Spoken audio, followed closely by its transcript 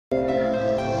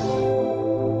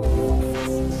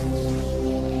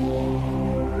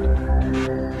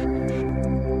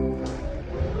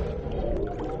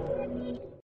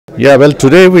Yeah, well,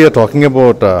 today we are talking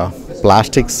about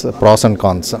plastics pros and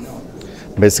cons.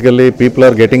 Basically, people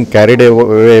are getting carried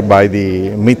away by the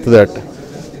myth that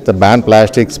the ban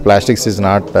plastics is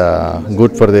not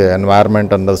good for the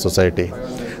environment and the society.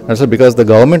 And so, because the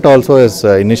government also has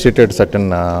initiated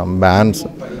certain bans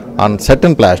on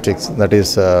certain plastics, that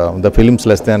is the films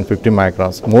less than 50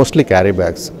 microns, mostly carry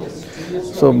bags.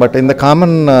 So, but in the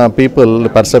common people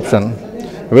perception,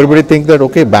 everybody think that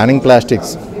okay, banning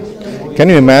plastics. Can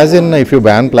you imagine if you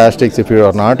ban plastics, if you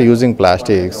are not using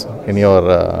plastics in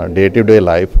your day-to-day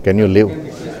life, can you live?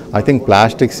 I think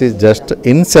plastics is just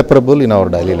inseparable in our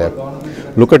daily life.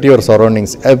 Look at your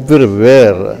surroundings,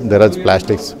 everywhere there is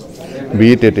plastics.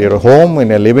 Be it at your home,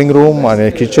 in a living room, in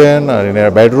a kitchen, or in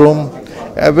a bedroom.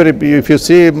 If you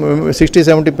see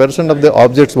 60-70% of the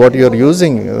objects what you are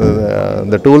using,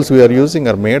 the tools we are using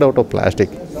are made out of plastic.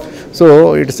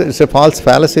 So it's a false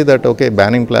fallacy that okay,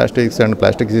 banning plastics and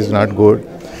plastics is not good.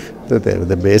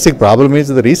 The basic problem is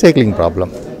the recycling problem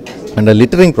and the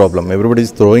littering problem. Everybody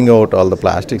is throwing out all the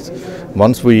plastics.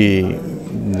 Once we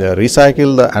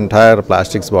recycle the entire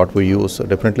plastics what we use,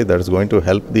 definitely that is going to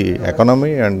help the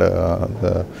economy and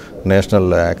the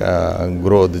national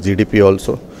growth, the GDP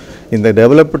also. In the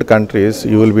developed countries,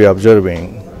 you will be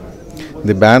observing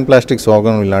the ban plastics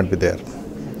slogan will not be there.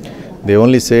 They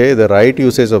only say the right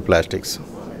usage of plastics.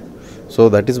 So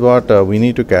that is what we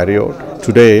need to carry out.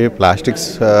 Today,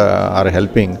 plastics are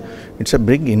helping. It's a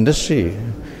big industry.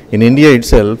 In India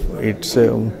itself, it's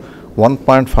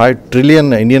 1.5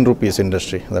 trillion Indian rupees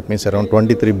industry. That means around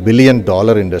 $23 billion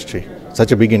industry.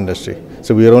 Such a big industry.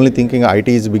 So we are only thinking IT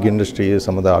is big industry,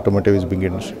 some of the automotive is big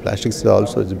industry. Plastics is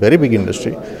also a very big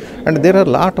industry. And there are a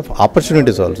lot of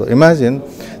opportunities also. Imagine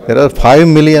there are 5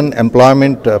 million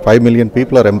employment, 5 million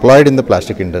people are employed in the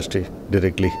plastic industry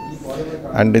directly.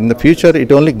 And in the future,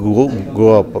 it only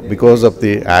go up because of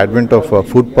the advent of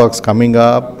food parks coming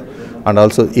up and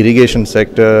also irrigation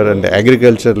sector and the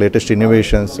agriculture latest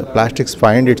innovations. Plastics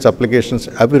find its applications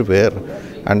everywhere.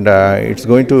 And it's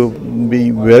going to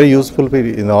be very useful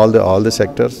in all the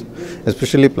sectors,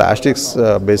 especially plastics.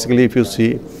 Basically, if you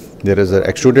see, there is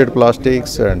extruded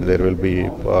plastics and there will be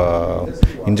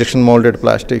injection molded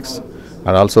plastics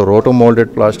and also roto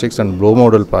molded plastics and blow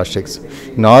molded plastics.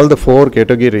 In all the four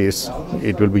categories,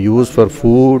 it will be used for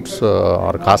foods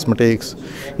or cosmetics,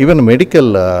 even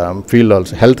medical field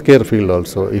also, healthcare field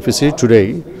also. If you see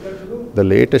today, the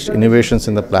latest innovations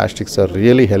in the plastics are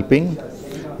really helping.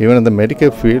 Even in the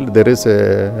medical field, there is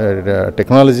a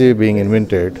technology being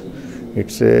invented.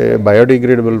 It's a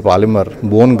biodegradable polymer,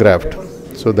 bone graft.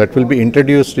 So that will be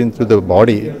introduced into the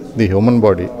body, the human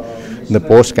body, in the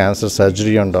post-cancer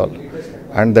surgery and all.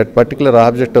 And that particular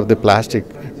object of the plastic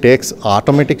takes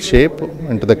automatic shape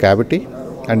into the cavity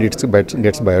and it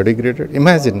gets biodegraded.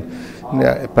 Imagine,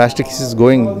 plastic is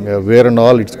going where and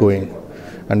all it's going.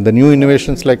 And the new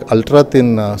innovations like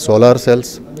ultra-thin solar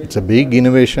cells, it's a big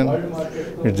innovation.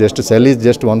 It's just a cell is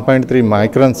just 1.3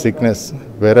 micron thickness,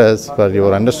 whereas for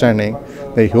your understanding,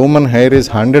 the human hair is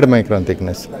 100 micron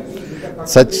thickness.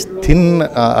 Such thin,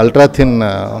 ultra-thin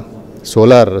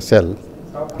solar cell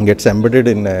gets embedded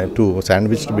in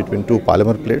sandwiched between two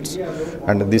polymer plates,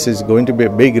 and this is going to be a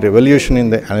big revolution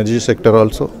in the energy sector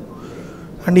also.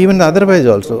 And even otherwise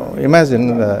also,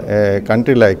 imagine a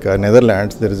country like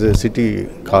Netherlands, there is a city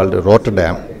called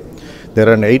Rotterdam. There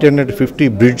are 850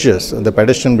 bridges, the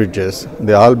pedestrian bridges,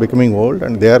 they are all becoming old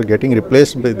and they are getting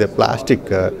replaced by the plastic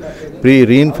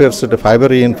pre-reinforced, fiber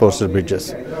reinforced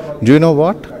bridges. Do you know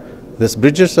what? These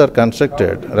bridges are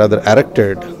constructed, rather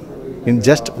erected in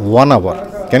just 1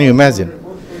 hour. Can you imagine?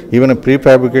 Even a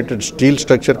prefabricated steel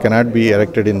structure cannot be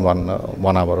erected in one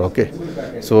hour, okay?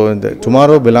 So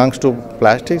tomorrow belongs to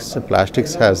plastics.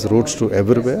 Plastics has roots to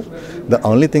everywhere. The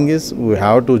only thing is we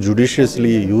have to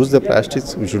judiciously use the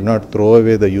plastics. We should not throw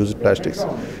away the used plastics.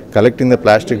 Collecting the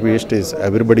plastic waste is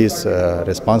everybody's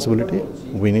responsibility.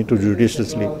 We need to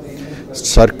judiciously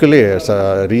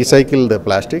recycle the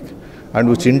plastic, and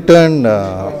which in turn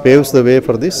paves the way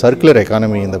for the circular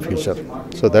economy in the future.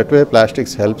 So that way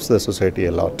plastics helps the society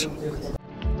a lot.